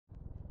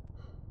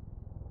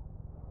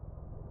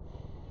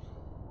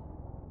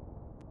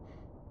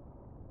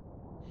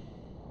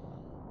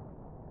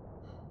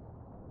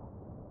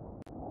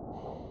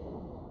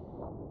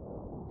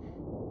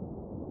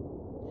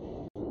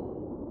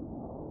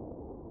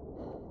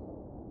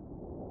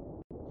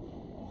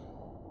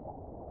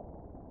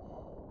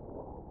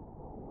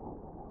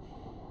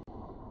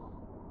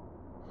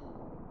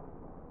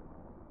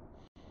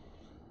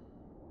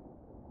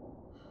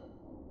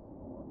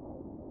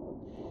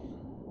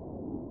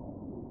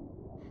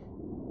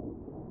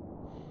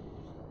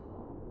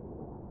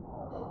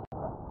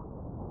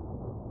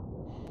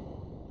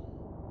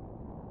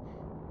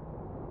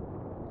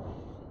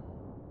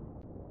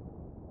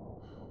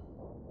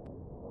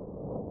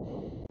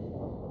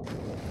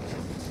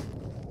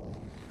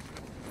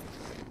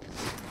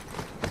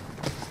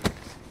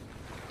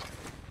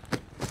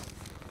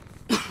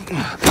You're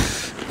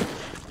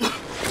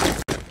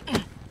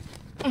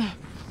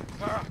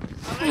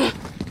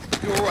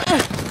all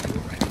right.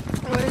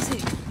 Where is he?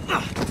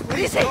 Where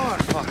is he?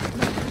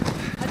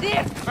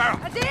 Hadir!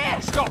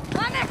 Hadir! Stop!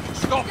 Manek!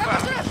 Stop,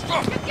 Farah!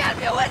 Stop! You can't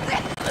be with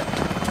it!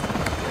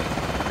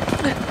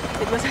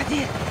 It was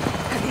Hadir.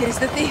 Hadir is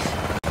the thief.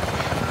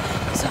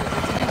 Sorry,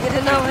 I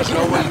didn't know. There's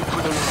no way you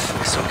could have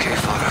known. It's okay,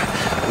 Father.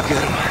 We'll get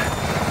him.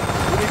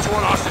 We need to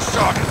unhouse this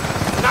sergeant.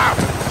 Now!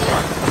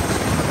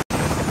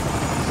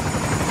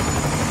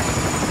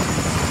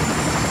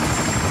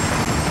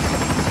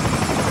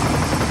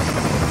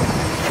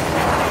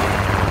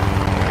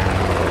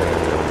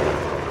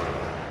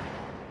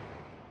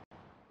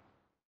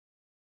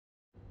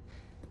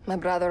 My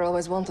brother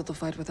always wanted to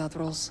fight without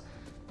rules.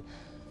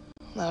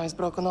 Now he's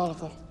broken all of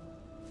them.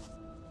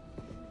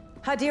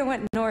 Hadir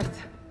went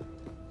north.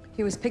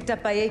 He was picked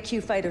up by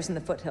AQ fighters in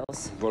the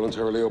foothills.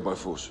 Voluntarily or by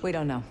force? We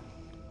don't know.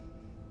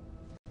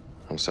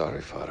 I'm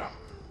sorry, Father.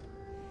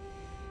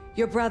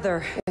 Your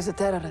brother He's a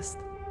terrorist.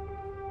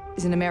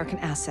 is an American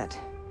asset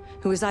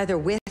who is either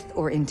with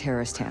or in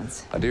terrorist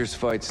hands. Hadir's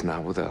fight's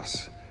not with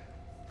us.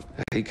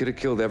 He could have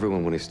killed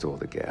everyone when he stole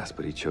the gas,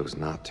 but he chose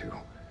not to.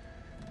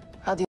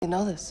 How do you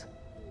know this?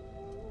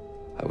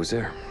 I was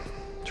there,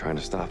 trying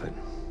to stop it.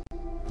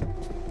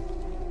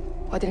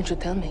 Why didn't you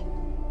tell me?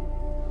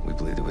 We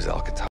believed it was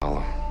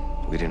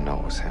Al-Qatala. We didn't know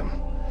it was him.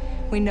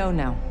 We know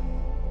now.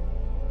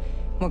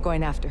 We're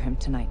going after him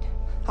tonight.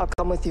 I'll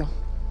come with you.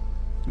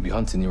 You'll be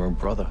hunting your own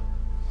brother.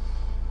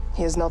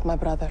 He is not my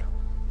brother.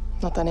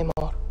 Not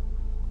anymore.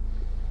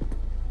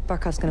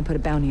 Barkov's gonna put a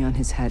bounty on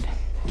his head.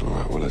 All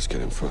right, well, let's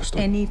get him first.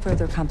 Then. Any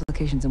further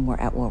complications and we're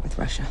at war with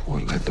Russia. Well,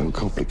 that don't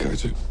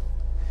complicate it.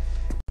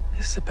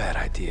 This is a bad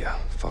idea,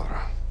 Father.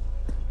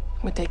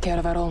 We take care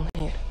of our own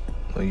here.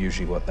 Not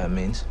usually what that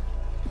means.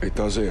 It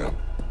does here.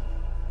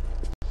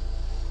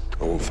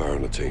 I want Farah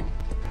on the team.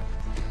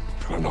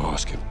 I'm not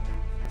asking.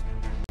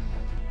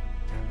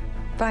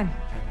 Fine.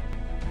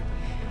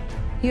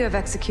 You have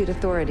execute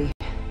authority.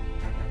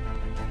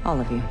 All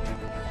of you.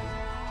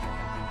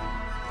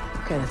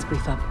 Okay, let's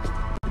brief up.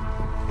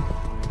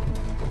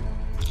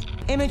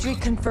 Imagery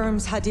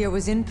confirms Hadir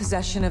was in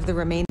possession of the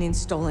remaining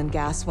stolen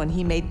gas when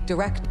he made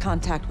direct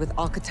contact with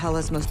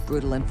Al-Qatala's most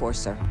brutal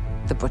enforcer,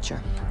 the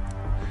Butcher.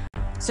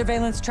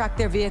 Surveillance tracked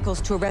their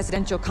vehicles to a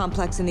residential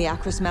complex in the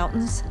Akris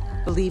Mountains,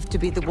 believed to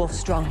be the Wolf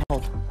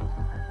stronghold.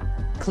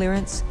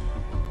 Clearance,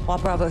 while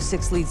Bravo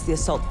 6 leads the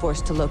assault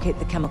force to locate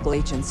the chemical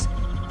agents,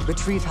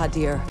 retrieve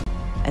Hadir,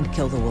 and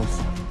kill the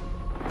Wolf.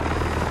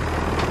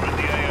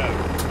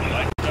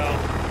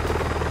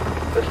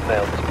 Let's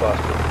nail this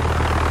bastard.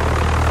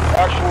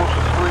 Actual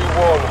to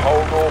 3-1,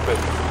 hold orbit.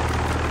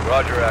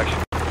 Roger, action.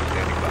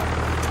 Standing by.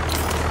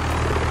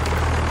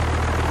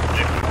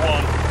 Lift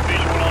 1,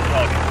 visual on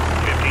target.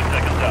 15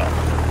 seconds out.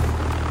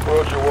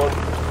 Roger 1.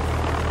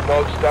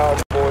 Notes down,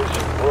 boys.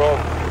 We're on.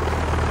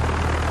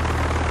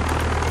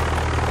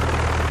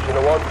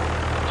 Center 1,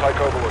 take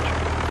Overwatch.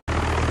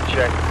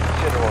 Check.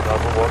 Center 1,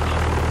 Overwatch.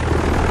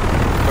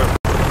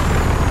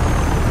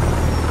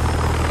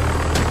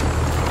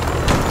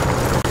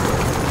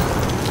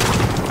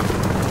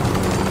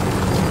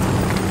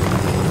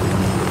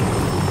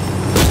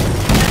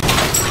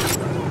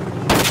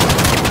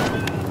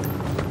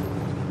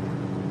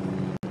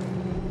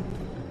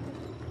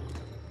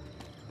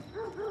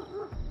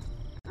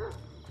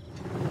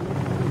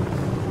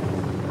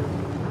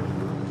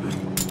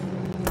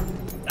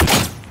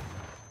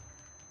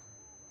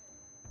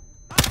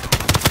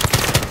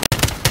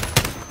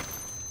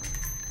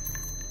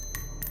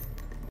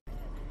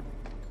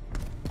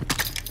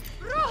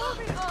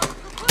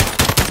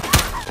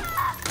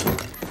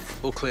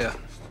 All clear.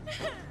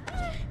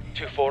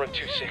 2-4 and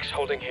 2-6,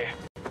 holding here.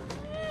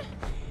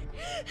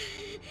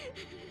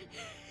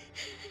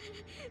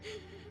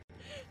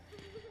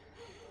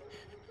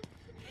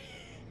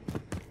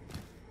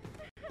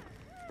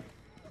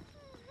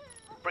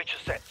 Breach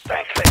is set.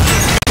 Stand clear.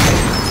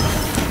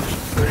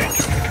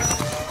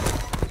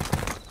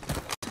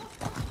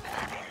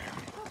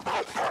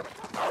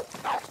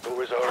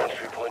 Where is our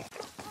entry point?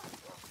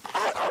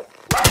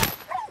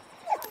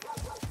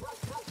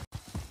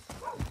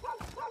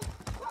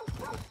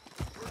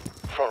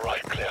 Front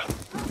right, clear.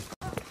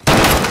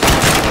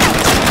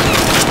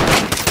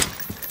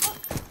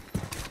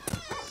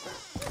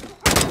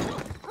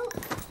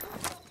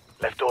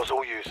 Left door's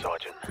all you,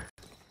 Sergeant.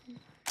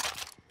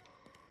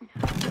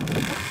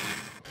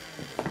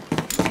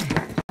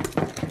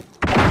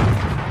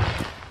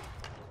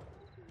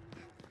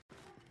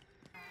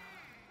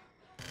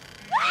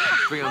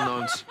 Three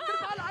unknowns.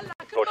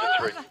 Roger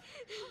 3.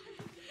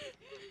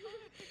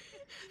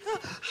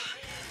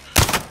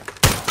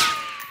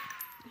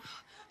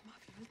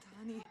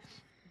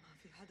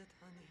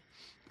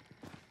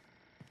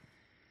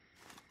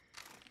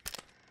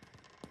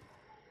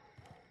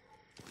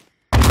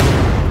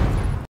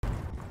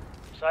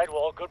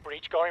 Sidewall, good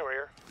breach, going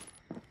rear.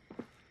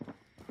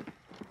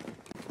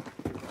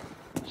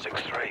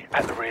 6-3,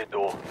 at the rear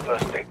door,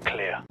 first deck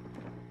clear.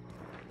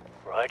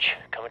 Rog,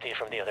 coming to you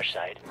from the other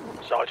side.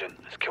 Sergeant,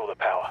 let's kill the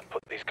power.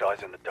 Put these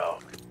guys in the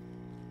dark.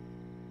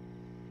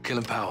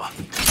 Killing power.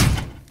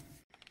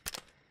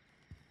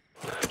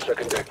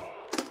 Second deck.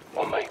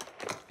 On me.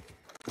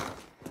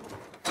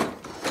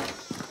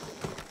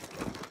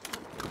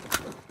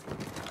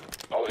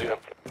 All here.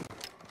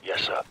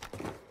 Yes, sir.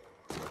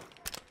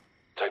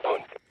 Take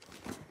point.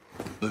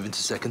 Moving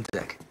to second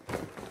deck.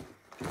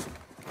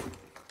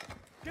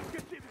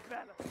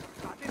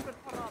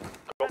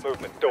 Got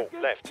movement. Door,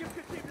 left. Two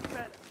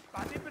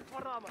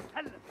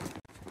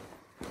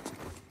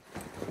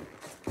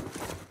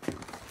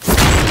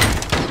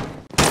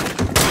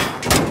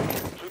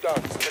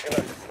down. Second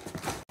left.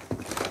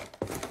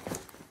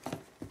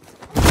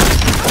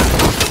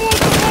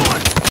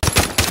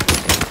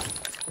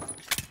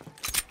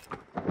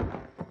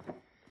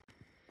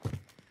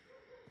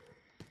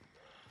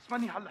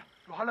 اسمعني هلا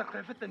روح لك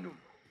خايفة النوم.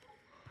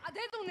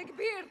 عددهم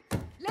كبير،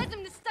 لازم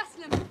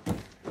نستسلم.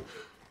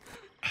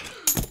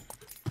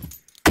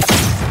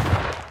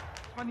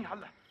 اسمعني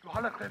هلا روح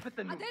لك خايفة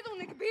النوم.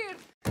 عددهم كبير،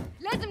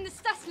 لازم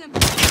نستسلم.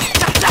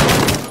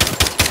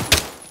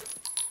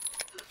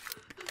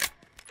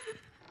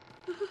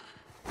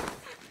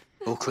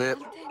 All clear.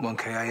 1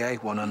 KIA,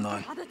 1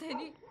 unknown. حدا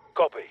تاني؟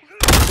 Copy.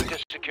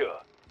 Just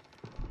secure.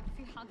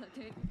 في حدا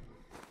تاني.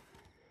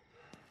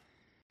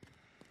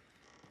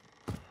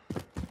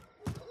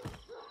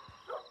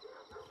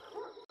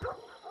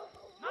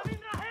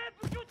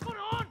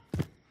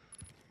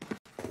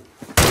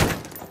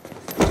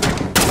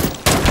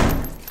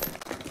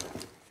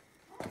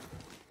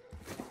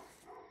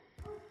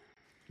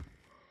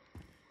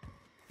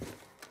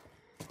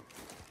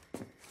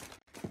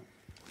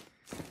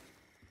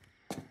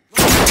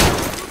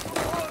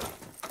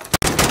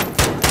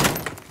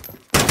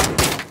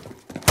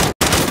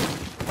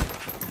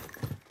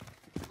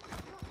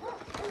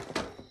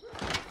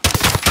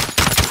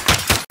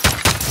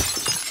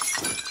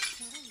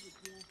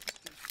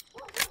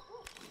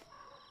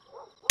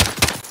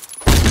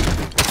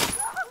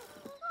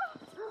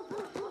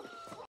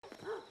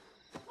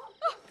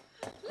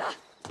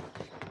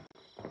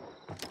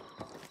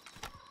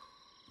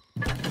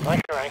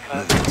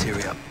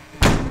 Interior.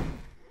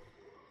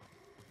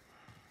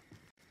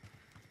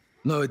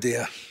 No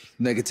idea.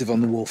 Negative on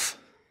the wolf.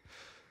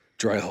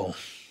 Dry hole.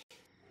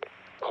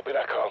 Copy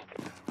that, Carl.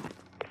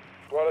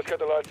 Right, let's get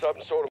the lights up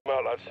and sort them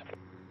out, lads.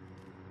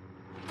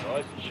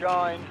 Rise and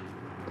shine.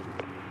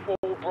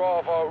 All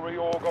Bravo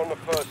reorg on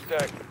the first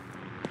deck.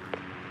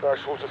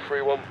 Actual to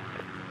 3-1.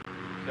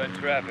 Send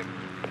traffic.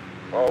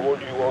 I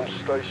want you on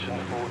station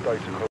for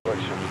data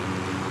collection.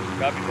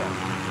 Copy that.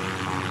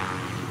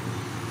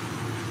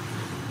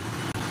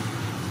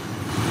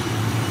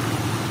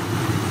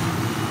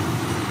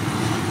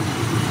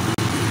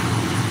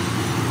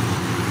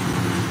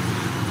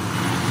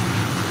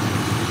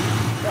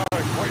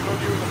 Waiting on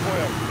you in the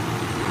foyer.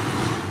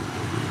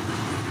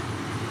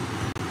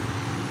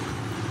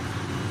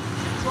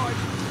 Drive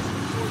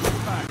towards the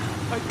back.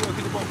 Paperwork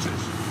in the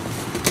boxes.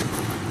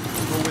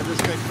 Or where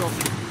this came from.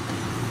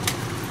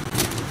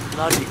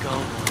 Bloody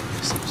gold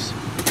business.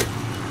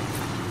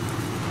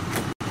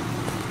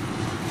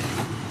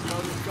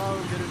 Let's go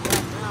and get it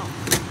back now.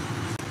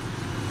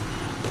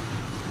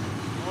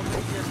 On me,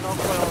 there's no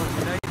problem.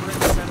 Enable it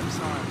and set him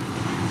aside.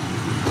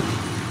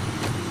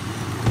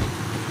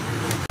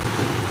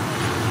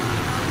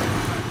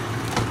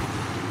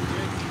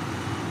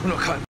 We're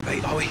not cutting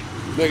bait, are we?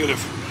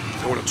 Negative.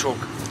 I want to talk.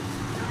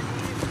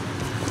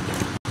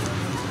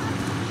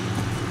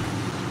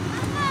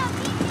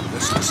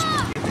 Listen.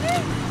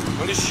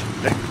 Manish,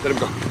 let him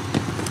go.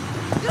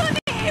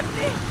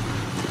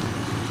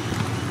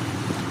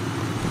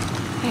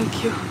 Thank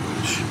you.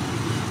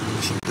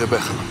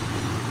 انتبه.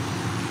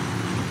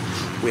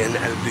 وين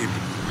قلبي؟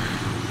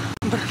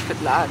 برفة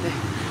العادة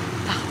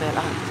تحت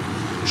الأرض.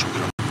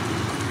 شكرا.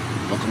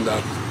 Welcome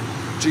down.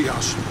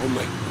 G-house, on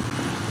me.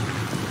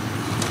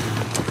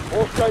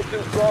 All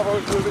stations,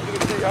 Bravo's moving to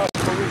the G-house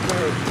for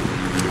reclearance.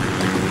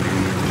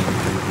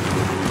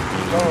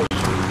 Charles,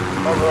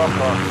 over up,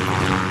 Mark.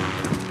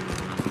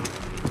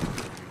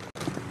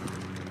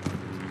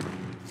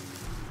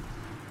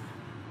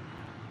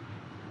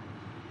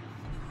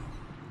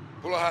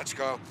 Pull a hatch,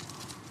 Carl.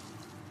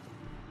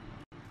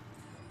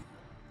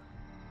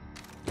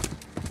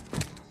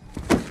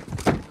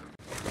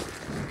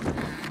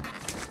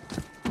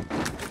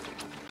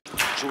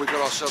 So we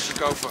got ourselves a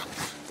gopher.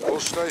 All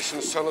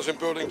stations, tell us in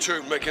building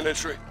 2, making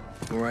entry.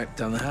 All right,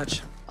 down the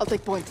hatch. I'll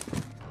take point.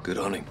 Good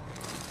hunting.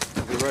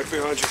 We're right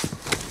behind you.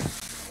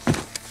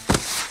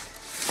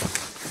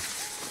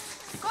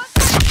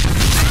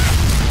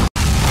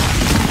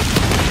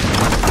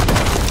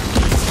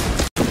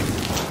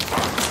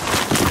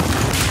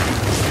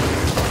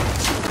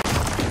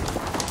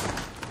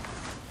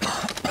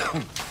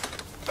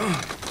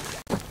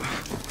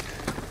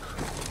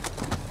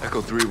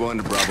 Echo 3-1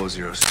 to Bravo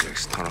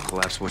 06. Tunnel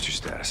collapse. What's your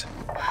status?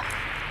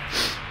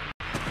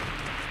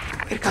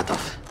 We're cut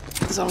off.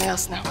 There's only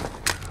us now.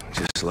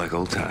 Just like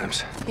old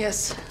times.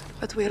 Yes,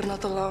 but we're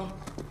not alone.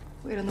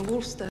 We're in the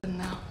wolf's den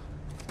now.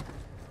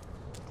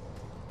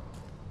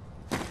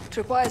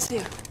 Tripwire's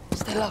here.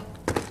 Stay low.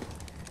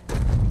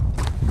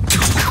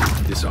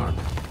 Disarm.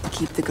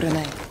 Keep the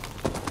grenade.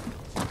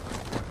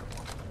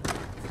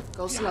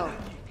 Go slow.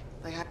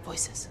 They have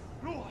voices.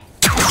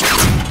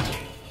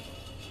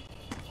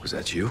 Was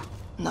that you?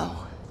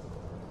 No.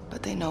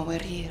 But they know we're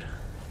here.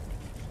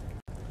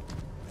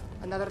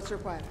 Another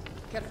tripwire.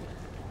 Careful.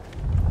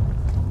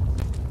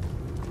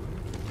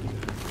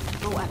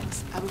 Go,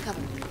 Alex. I will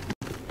cover.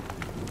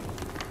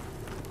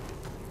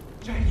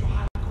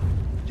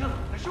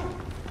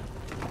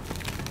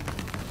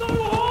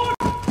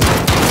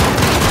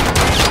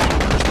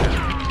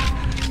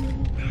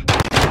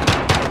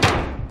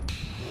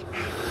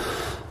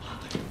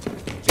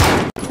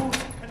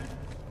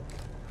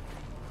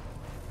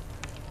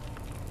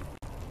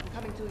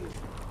 Coming to you.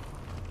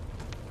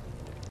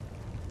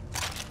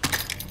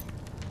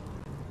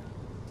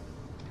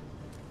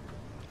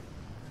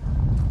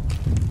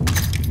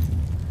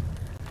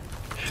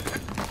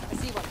 I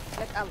see one.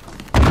 Let Al come.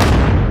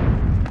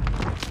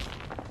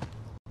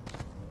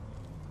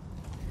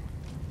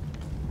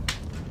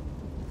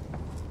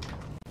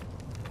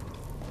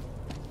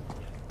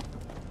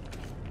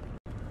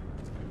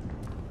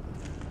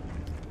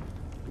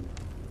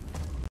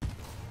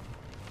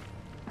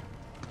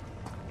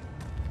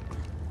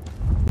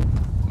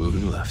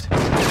 Moving left.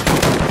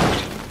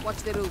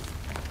 Watch the roof.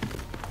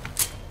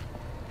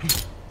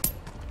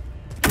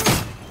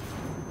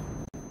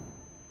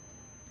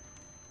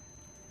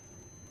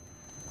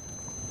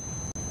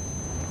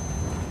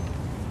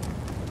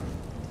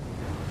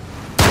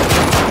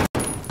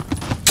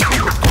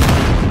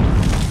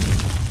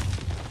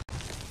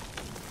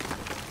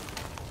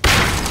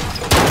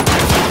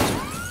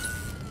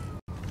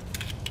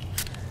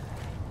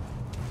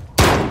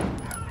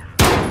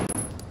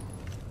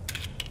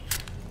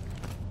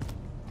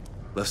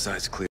 Left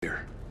side's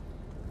clear.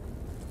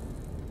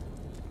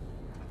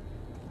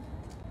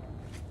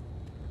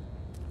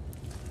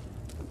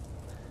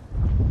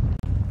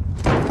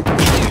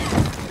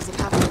 There's a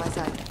path on my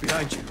side.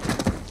 Behind you.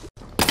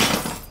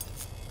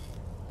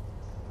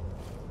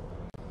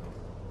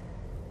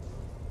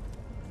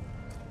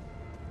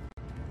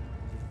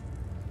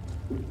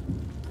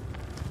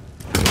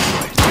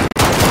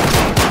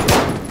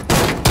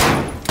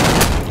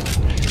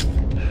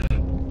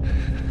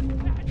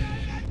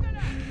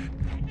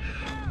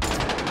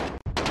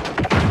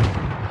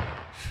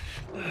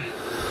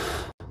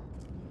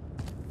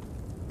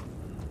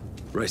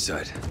 Right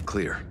side,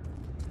 clear.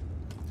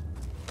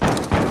 We're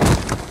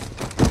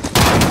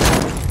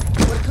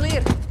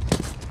clear.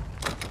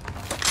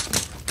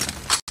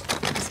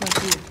 This might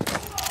be.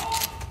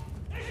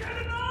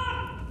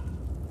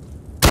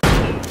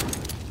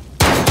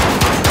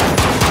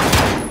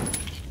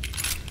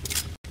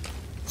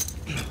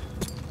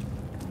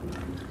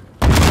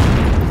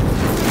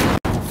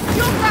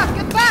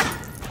 Get back!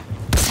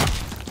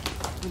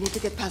 We need to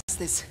get past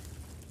this.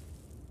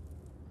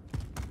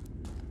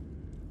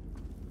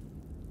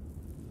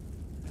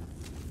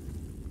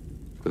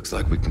 Looks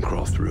like we can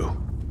crawl through.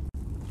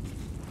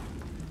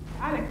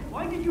 Alex,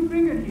 why did you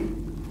bring her here?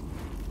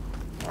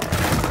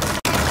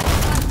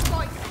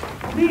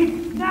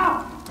 Please,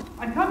 now!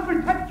 I can't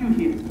protect you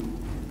here.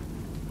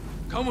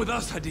 Come with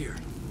us, Hadir.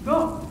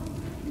 No,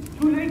 it's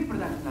too late for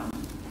that now.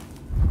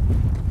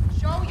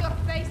 Show your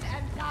face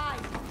and die.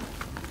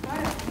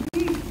 Alex,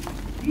 please,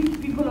 these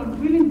people are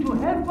willing to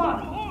help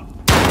us.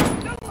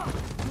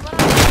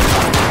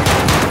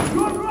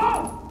 You're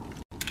wrong!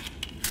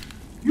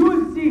 You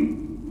will see.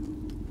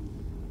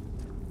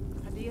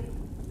 Hadir.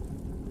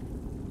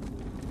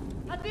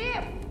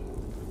 Hadir!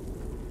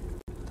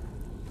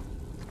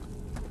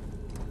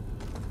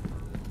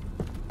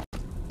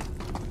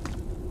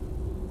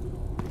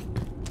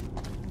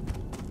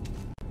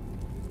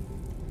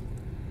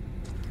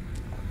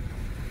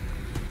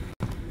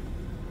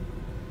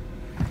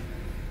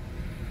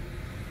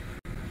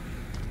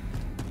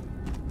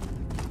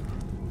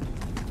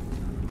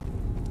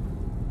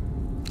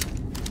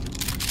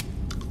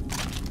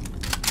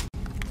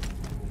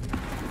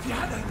 في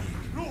حدا هنيك.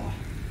 روح.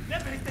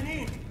 نبه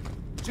التانيين.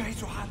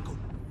 جهزوا حالكم.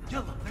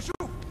 يلا نشوف.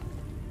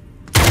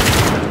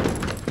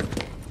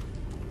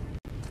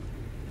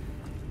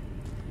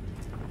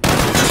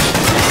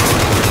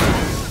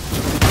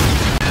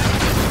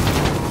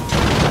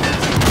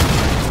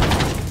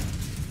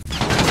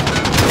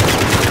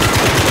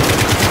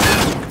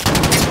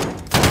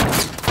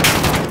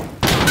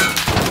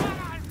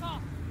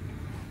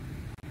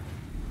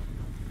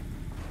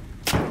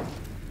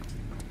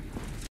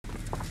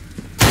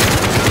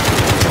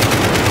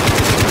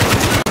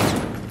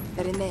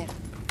 They're in there.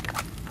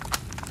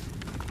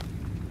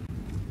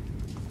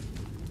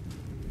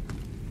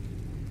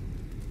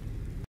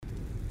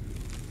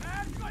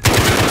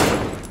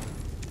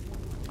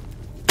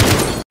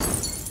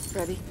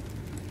 Ready?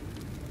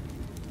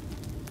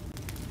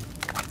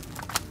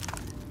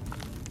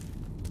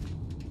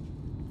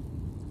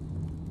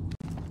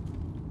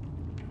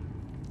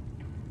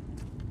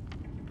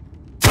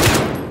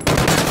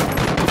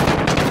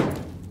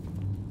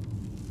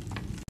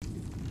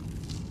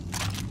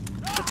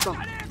 Let's go.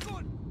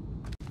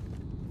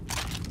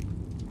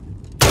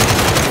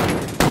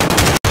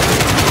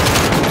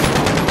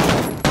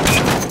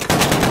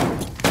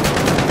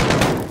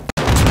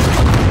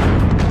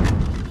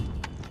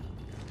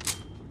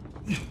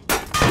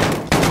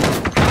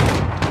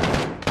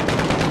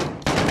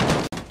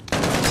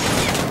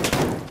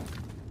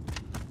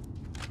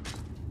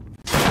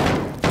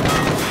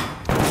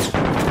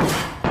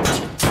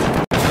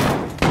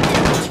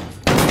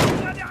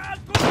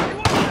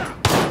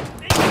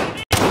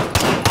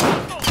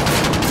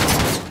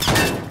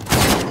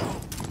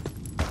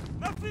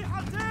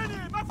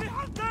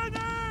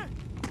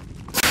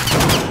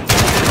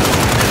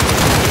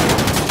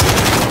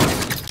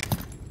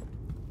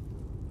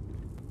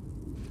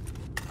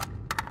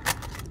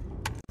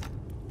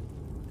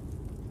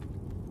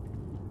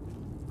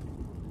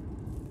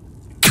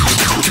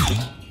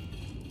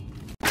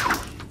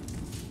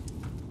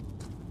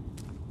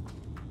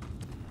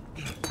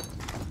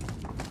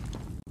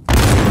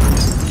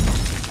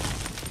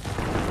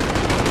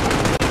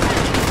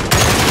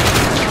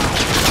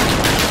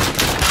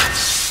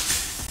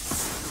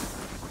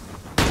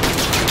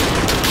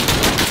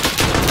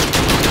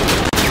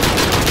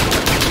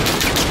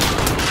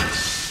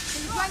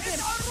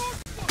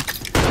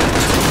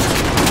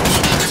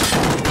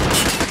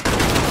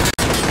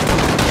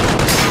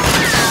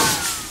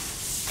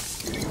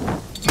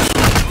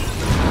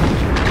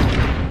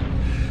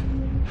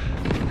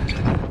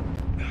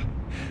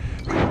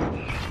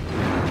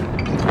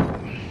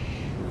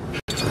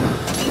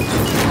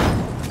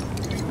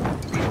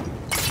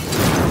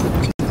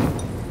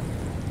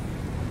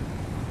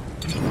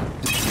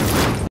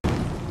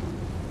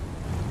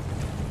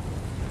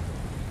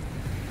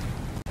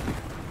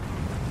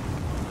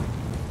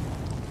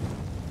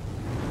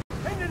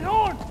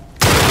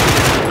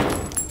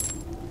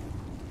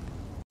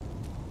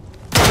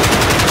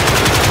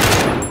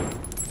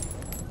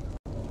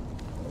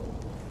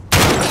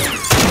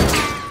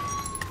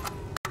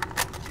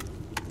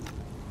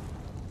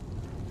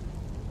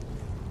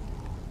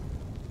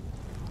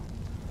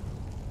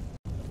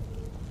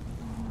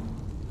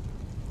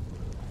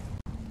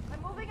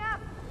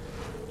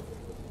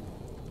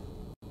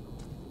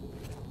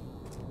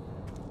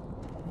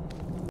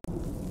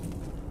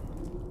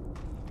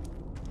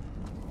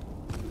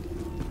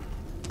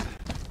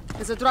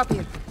 There's a drop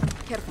here.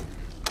 Careful.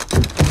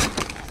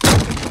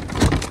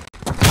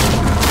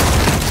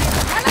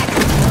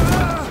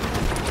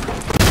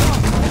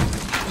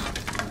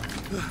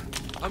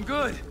 I'm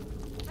good.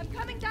 I'm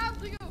coming down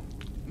to you.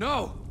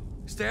 No!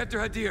 Stay after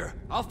Hadir.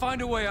 I'll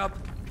find a way up.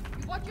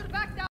 You watch your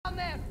back down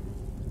there.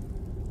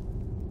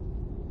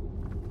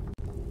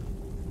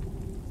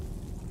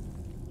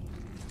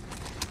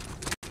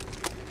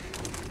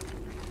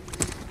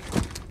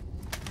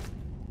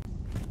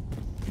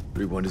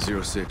 One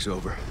to 06,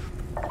 over.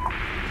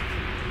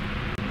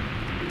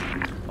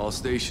 All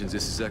stations,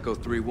 this is Echo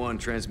 3-1,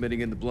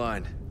 transmitting in the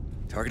blind.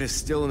 Target is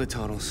still in the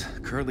tunnels,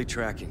 currently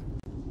tracking.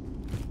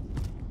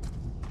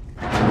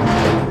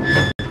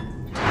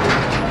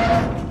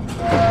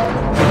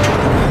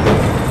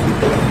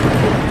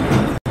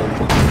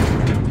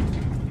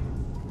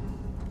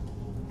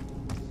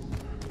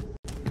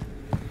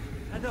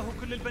 هذا هو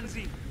كل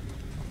البنزين.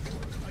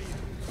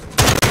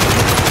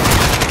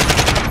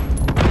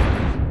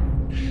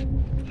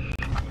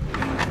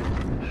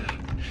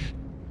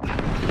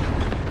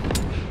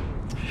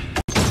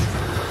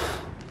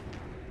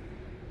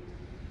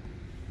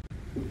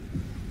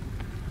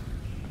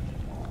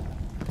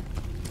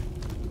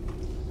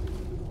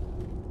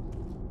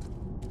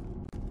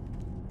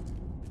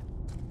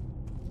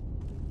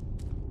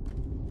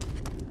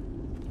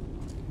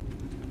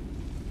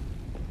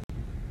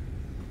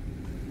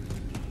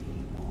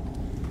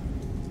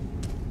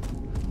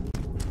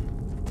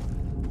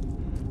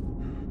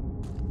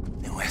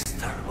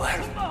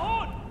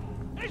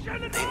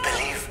 They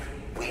believe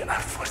we are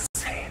for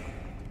sale.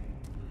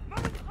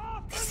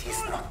 This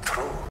is not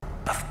true.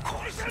 Of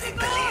course, they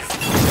believe.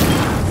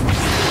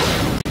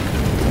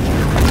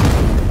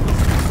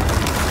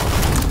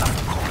 Of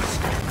course,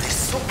 the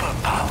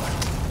superpower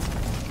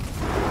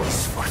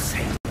is for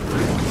sale.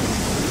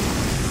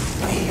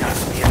 We are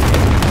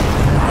building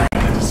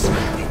lions.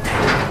 We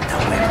take the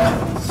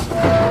weapons.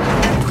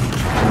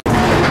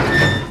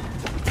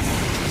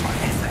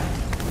 Forever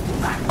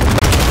back.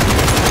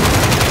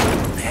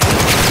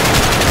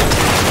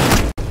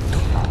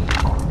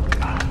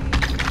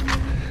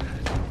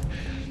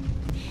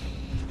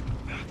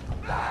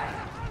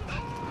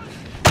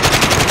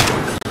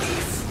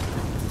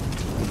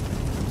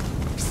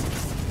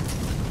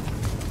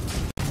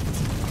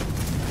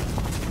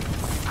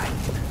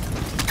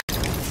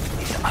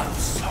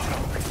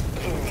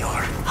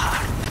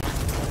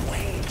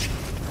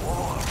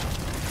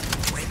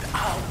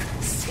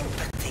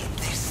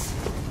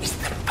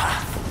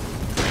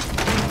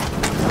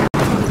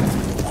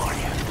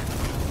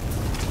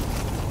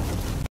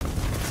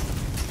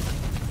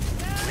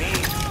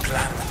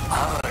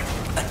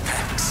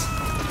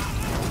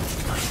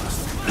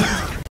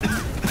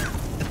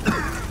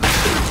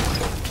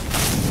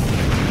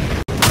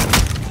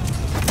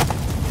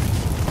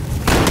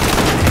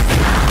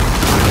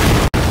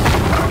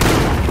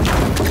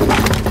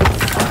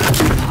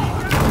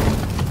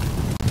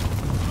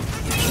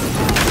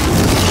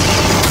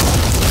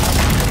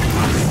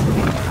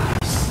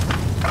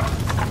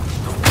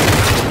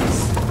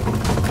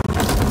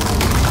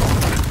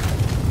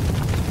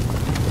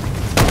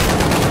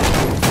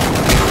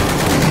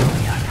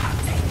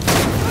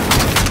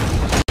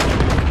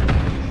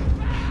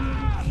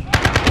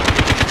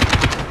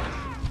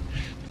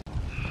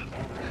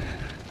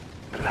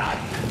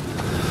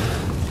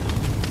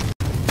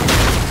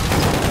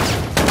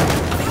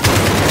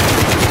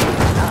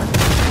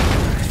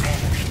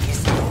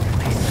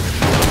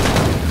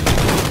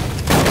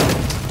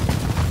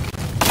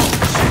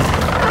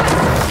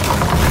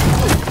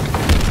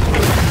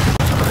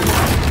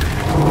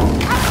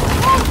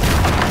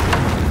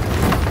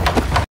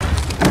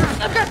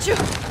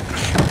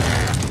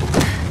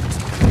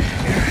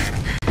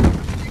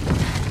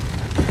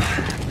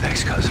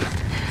 Thanks, cousin.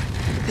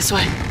 This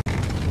way.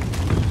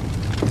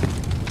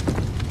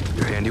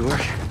 Your handiwork?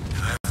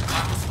 You have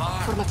come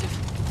far. Affirmative.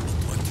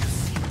 What you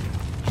see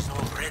is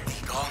already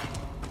gone.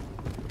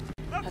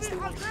 That's the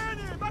one.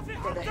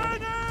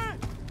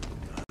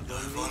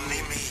 Love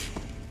only me.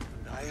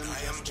 I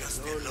am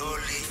just a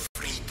lowly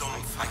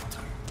freedom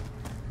fighter.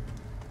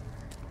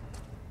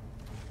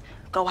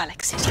 Go,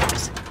 Alex. He's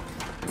yours.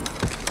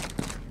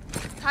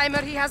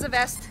 Timer, he has a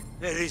vest.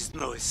 There is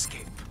no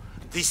escape.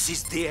 This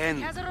is the end.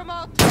 He has a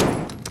remote.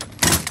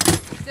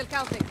 Still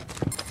counting.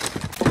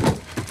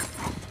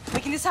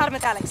 We can disarm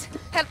it, Alex.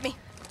 Help me.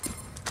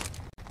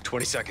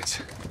 20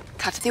 seconds.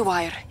 Cut the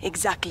wire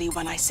exactly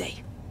when I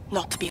say.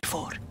 Not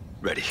before.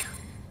 Ready.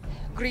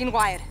 Green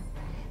wire.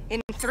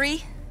 In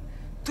 3,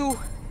 2,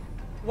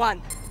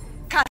 1.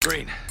 Cut.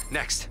 Green.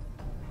 Next.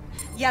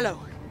 Yellow.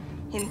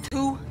 In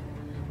 2,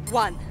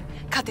 1.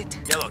 Cut it.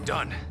 Yellow.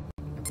 Done.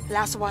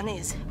 Last one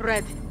is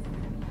red.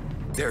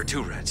 There are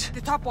 2 reds. The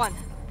top one.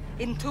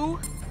 In 2,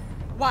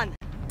 1.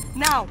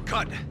 Now.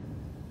 Cut.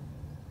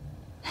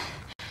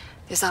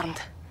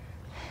 Disarmed.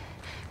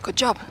 Good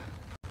job.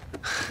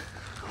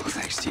 Well,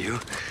 thanks to you.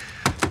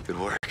 Good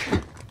work.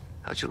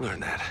 How'd you learn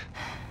that?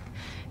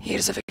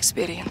 Years of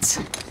experience.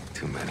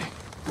 Too many.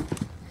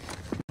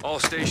 All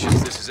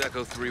stations, this is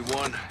Echo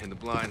 3-1 in the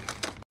blind.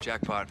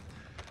 Jackpot.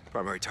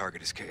 Primary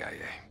target is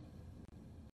KIA.